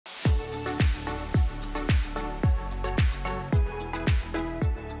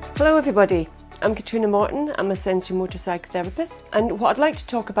Hello everybody, I'm Catriona Morten, I'm a sensory-motor psychotherapist, and what I'd like to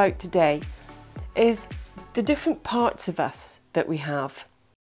talk about today is the different parts of us that we have.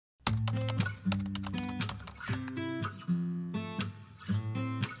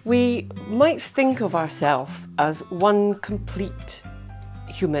 We might think of ourselves as one complete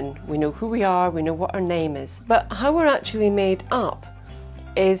human. We know who we are, we know what our name is, but how we're actually made up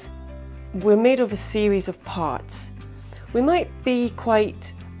is we're made of a series of parts. We might be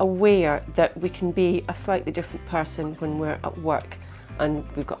quite aware that we can be a slightly different person when we're at work and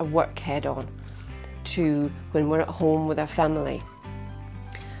we've got a work head on to when we're at home with our family.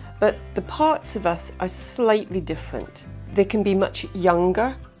 But the parts of us are slightly different. They can be much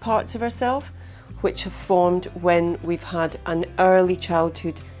younger parts of ourselves, which have formed when we've had an early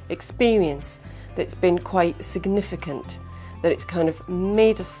childhood experience that's been quite significant, that it's kind of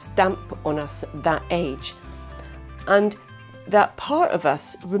made a stamp on us at that age. And that part of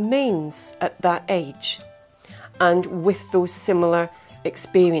us remains at that age and with those similar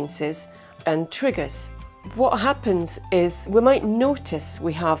experiences and triggers. What happens is we might notice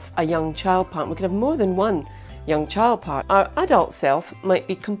we have a young child part. We could have more than one young child part. Our adult self might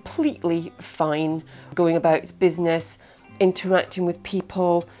be completely fine, going about its business, interacting with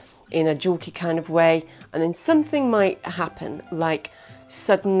people in a jokey kind of way, and then something might happen, like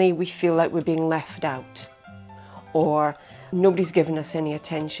suddenly we feel like we're being left out, or nobody's given us any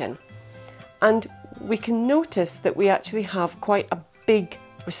attention. And we can notice that we actually have quite a big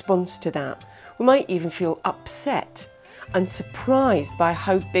response to that. We might even feel upset and surprised by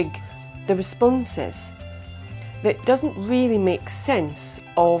how big the response is. That doesn't really make sense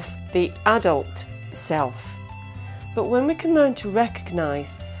of the adult self. But when we can learn to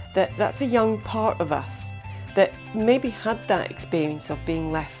recognise that that's a young part of us that maybe had that experience of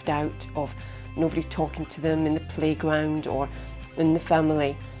being left out, of nobody talking to them in the playground or in the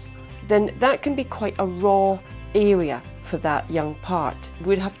family, then that can be quite a raw area for that young part.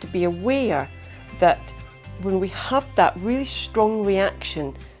 We'd have to be aware that when we have that really strong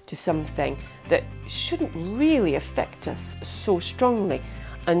reaction to something that shouldn't really affect us so strongly,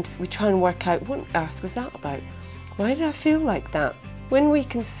 and we try and work out, what on earth was that about? Why did I feel like that? When we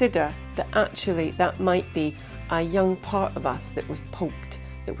consider that actually that might be a young part of us that was poked,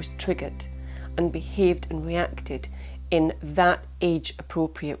 that was triggered, and behaved and reacted in that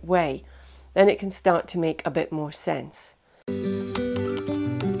age-appropriate way, then it can start to make a bit more sense.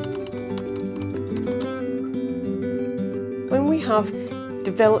 When we have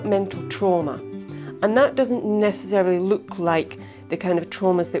developmental trauma, and that doesn't necessarily look like the kind of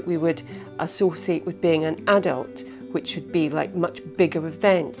traumas that we would associate with being an adult, which would be like much bigger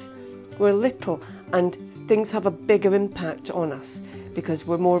events. We're little and things have a bigger impact on us because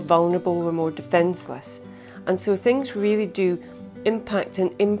we're more vulnerable, we're more defenceless. And so things really do impact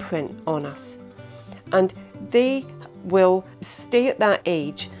and imprint on us. And they will stay at that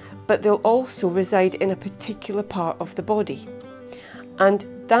age, but they'll also reside in a particular part of the body. And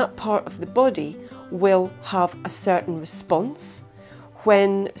that part of the body will have a certain response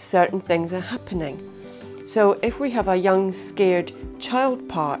when certain things are happening. So if we have a young, scared child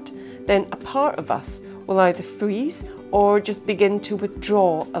part, then a part of us will either freeze or just begin to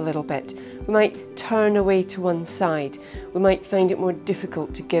withdraw a little bit. We might turn away to one side. We might find it more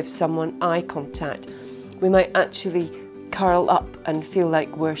difficult to give someone eye contact. We might actually curl up and feel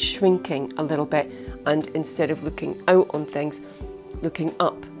like we're shrinking a little bit, and instead of looking out on things, looking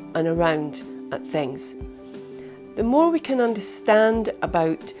up and around at things. The more we can understand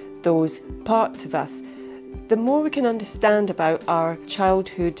about those parts of us, the more we can understand about our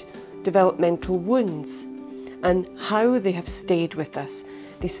childhood developmental wounds and how they have stayed with us.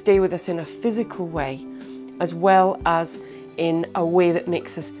 They stay with us in a physical way, as well as in a way that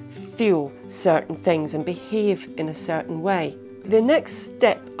makes us feel certain things and behave in a certain way. The next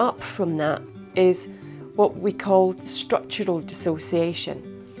step up from that is what we call structural dissociation,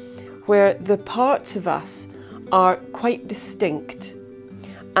 where the parts of us are quite distinct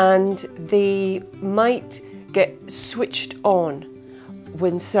and they might get switched on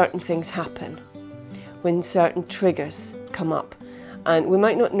when certain things happen, when certain triggers come up. And we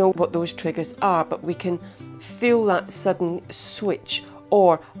might not know what those triggers are, but we can feel that sudden switch,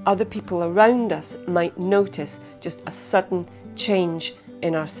 or other people around us might notice just a sudden change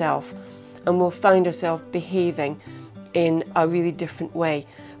in ourselves, and we'll find ourselves behaving in a really different way.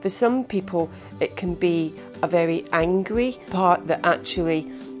 For some people, it can be a very angry part that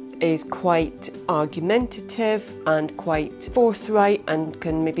actually is quite argumentative and quite forthright and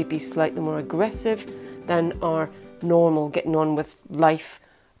can maybe be slightly more aggressive than our normal getting on with life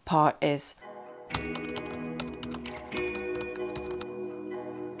part is.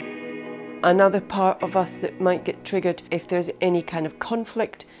 Another part of us that might get triggered if there's any kind of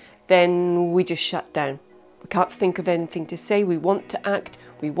conflict, then we just shut down. We can't think of anything to say. We want to act,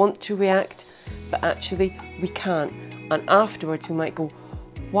 we want to react, but actually we can't. And afterwards we might go,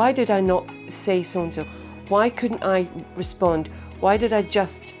 why did I not say so-and-so? Why couldn't I respond? Why did I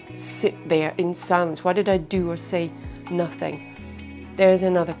just sit there in silence? Why did I do or say nothing? There's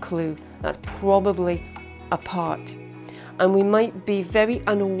another clue. That's probably a part. And we might be very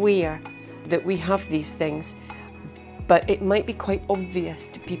unaware that we have these things, but it might be quite obvious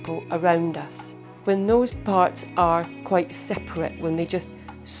to people around us. When those parts are quite separate, when they just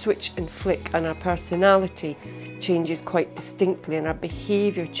switch and flick and our personality changes quite distinctly and our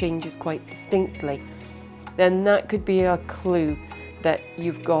behaviour changes quite distinctly, then that could be a clue that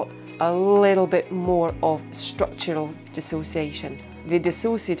you've got a little bit more of structural dissociation. The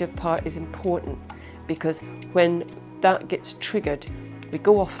dissociative part is important because when that gets triggered, we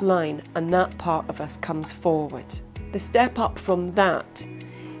go offline and that part of us comes forward. The step up from that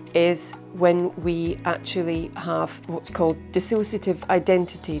is when we actually have what's called dissociative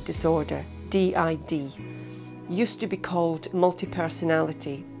identity disorder, DID. Used to be called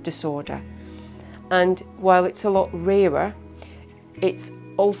multi-personality disorder. And while it's a lot rarer, it's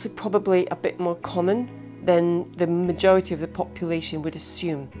also probably a bit more common than the majority of the population would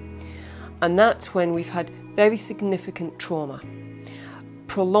assume. And that's when we've had very significant trauma,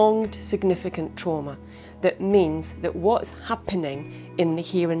 prolonged significant trauma, that means that what's happening in the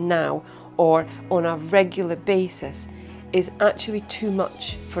here and now or on a regular basis is actually too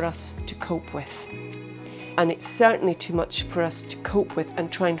much for us to cope with. And it's certainly too much for us to cope with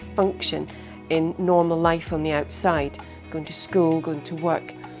and try and function in normal life on the outside, going to school, going to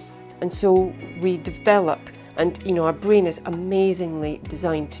work. And so we develop, and our brain is amazingly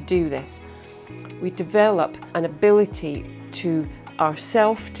designed to do this. We develop an ability to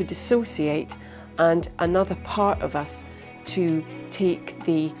ourself to dissociate and another part of us to take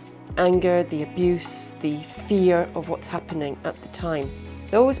the anger, the abuse, the fear of what's happening at the time.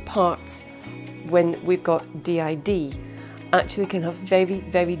 Those parts, when we've got DID, actually can have very,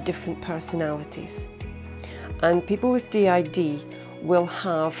 very different personalities. And people with DID will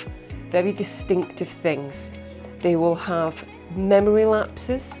have very distinctive things. They will have memory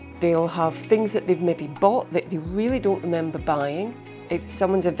lapses, they'll have things that they've maybe bought that they really don't remember buying. If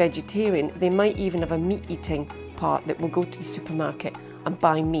someone's a vegetarian, they might even have a meat eating part that will go to the supermarket and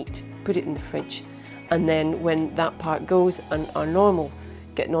buy meat, put it in the fridge. And then when that part goes and our normal,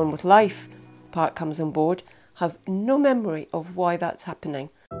 getting on with life part comes on board, have no memory of why that's happening.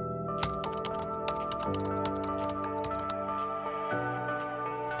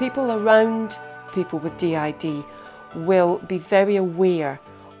 People around people with DID will be very aware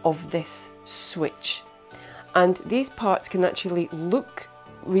of this switch. And these parts can actually look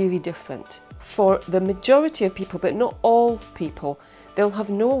really different. For the majority of people, but not all people, they'll have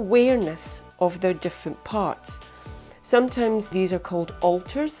no awareness of their different parts. Sometimes these are called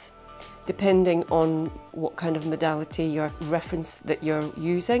alters, depending on what kind of modality or reference that you're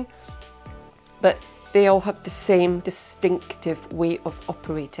using. But they all have the same distinctive way of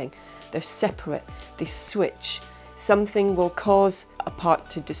operating. They're separate, they switch. Something will cause a part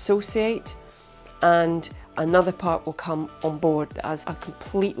to dissociate and another part will come on board that has a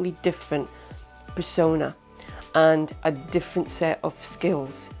completely different persona and a different set of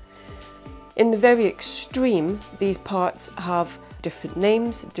skills. In the very extreme, these parts have different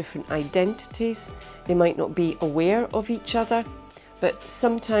names, different identities. They might not be aware of each other, but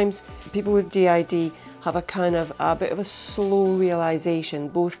sometimes people with DID have a bit of a slow realisation,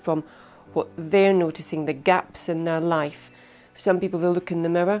 both from what they're noticing, the gaps in their life. For some people, they look in the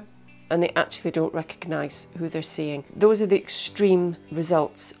mirror and they actually don't recognise who they're seeing. Those are the extreme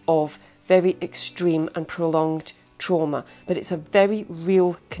results of very extreme and prolonged trauma, but it's a very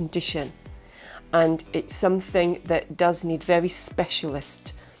real condition and it's something that does need very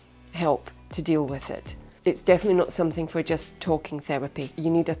specialist help to deal with it. It's definitely not something for just talking therapy. You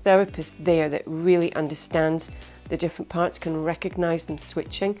need a therapist there that really understands the different parts, can recognise them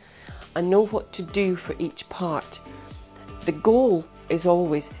switching and know what to do for each part. The goal is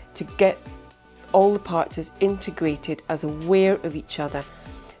always to get all the parts as integrated, as aware of each other,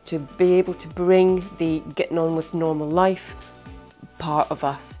 to be able to bring the getting on with normal life part of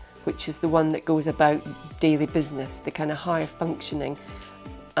us, which is the one that goes about daily business, the kind of higher functioning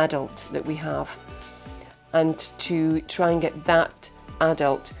adult that we have, and to try and get that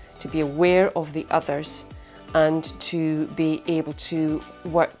adult to be aware of the others and to be able to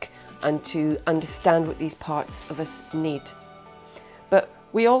work and to understand what these parts of us need. But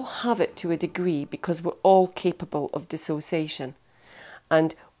we all have it to a degree because we're all capable of dissociation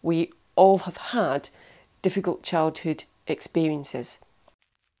and we all have had difficult childhood experiences.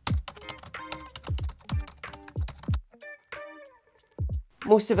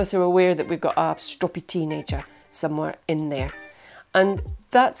 Most of us are aware that we've got a stroppy teenager somewhere in there, and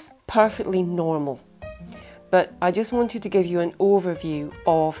that's perfectly normal. But I just wanted to give you an overview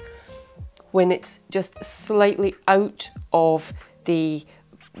of when it's just slightly out of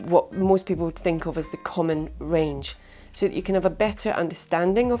what most people would think of as the common range, so that you can have a better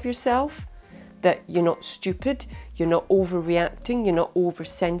understanding of yourself, that you're not stupid, you're not overreacting, you're not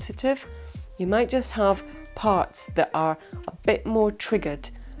oversensitive. You might just have parts that are a bit more triggered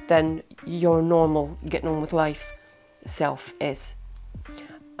than your normal getting on with life self is.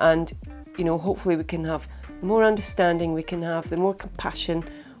 And you know, hopefully we can have more understanding, we can have the more compassion,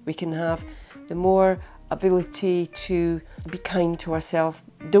 we can have the more ability to be kind to ourselves.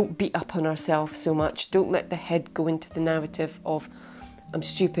 Don't beat up on ourselves so much. Don't let the head go into the narrative of I'm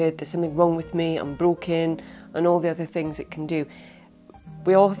stupid, there's something wrong with me, I'm broken, and all the other things it can do.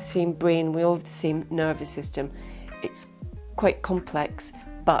 We all have the same brain, we all have the same nervous system. It's quite complex,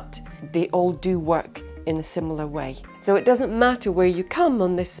 but they all do work in a similar way. So it doesn't matter where you come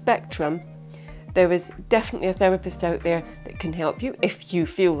on this spectrum, there is definitely a therapist out there that can help you if you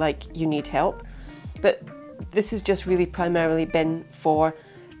feel like you need help. But this has just really primarily been for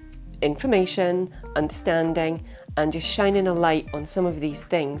information, understanding, and just shining a light on some of these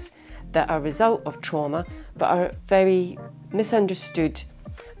things that are a result of trauma, but are very misunderstood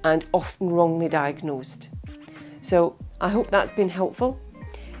and often wrongly diagnosed. So I hope that's been helpful.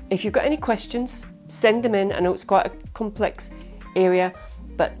 If you've got any questions, send them in. I know it's quite a complex area,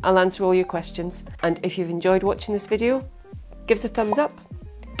 but I'll answer all your questions. And if you've enjoyed watching this video, give us a thumbs up,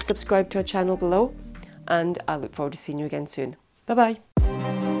 subscribe to our channel below, and I look forward to seeing you again soon. Bye bye.